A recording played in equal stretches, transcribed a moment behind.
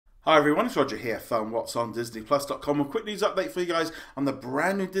Hi everyone, it's Roger here from What's on DisneyPlus.com. A quick news update for you guys on the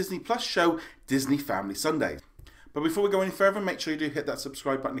brand new Disney Plus show, Disney Family Sundays. But before we go any further, make sure you do hit that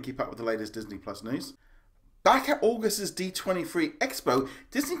subscribe button to keep up with the latest Disney Plus news. Back at August's D23 Expo,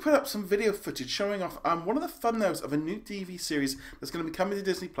 Disney put up some video footage showing off one of the thumbnails of a new TV series that's going to be coming to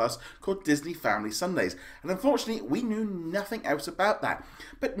Disney Plus called Disney Family Sundays. And unfortunately, we knew nothing else about that.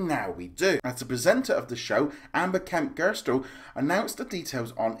 But now we do. As the presenter of the show, Amber Kemp-Gerstel, announced the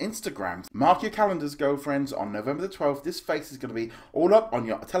details on Instagram. Mark your calendars, girlfriends, on November the 12th, this face is going to be all up on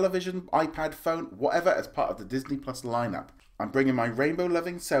your television, iPad, phone, whatever, as part of the Disney Plus lineup. I'm bringing my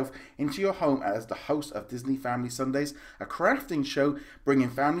rainbow-loving self into your home as the host of Disney Family Sundays, a crafting show bringing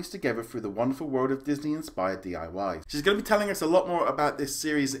families together through the wonderful world of Disney-inspired DIYs. She's going to be telling us a lot more about this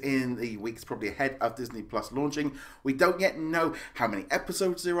series in the weeks probably ahead of Disney Plus launching. We don't yet know how many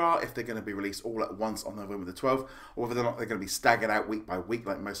episodes there are, if they're going to be released all at once on November the 12th, or whether or not they're going to be staggered out week by week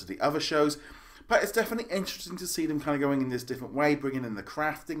like most of the other shows. But it's definitely interesting to see them kind of going in this different way, bringing in the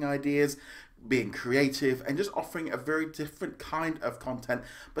crafting ideas, being creative, and just offering a very different kind of content,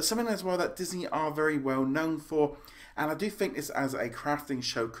 but something as well that Disney are very well known for. And I do think this as a crafting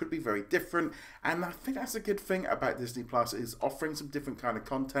show could be very different, and I think that's a good thing about Disney Plus, is offering some different kind of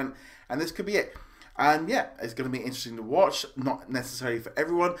content, and this could be it. And yeah, it's going to be interesting to watch, not necessarily for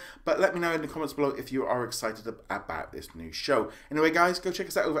everyone, but let me know in the comments below if you are excited about this new show. Anyway guys, go check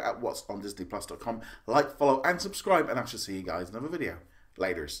us out over at whatsondisneyplus.com. Like, follow and subscribe, and I shall see you guys in another video.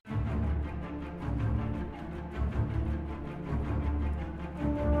 Laters.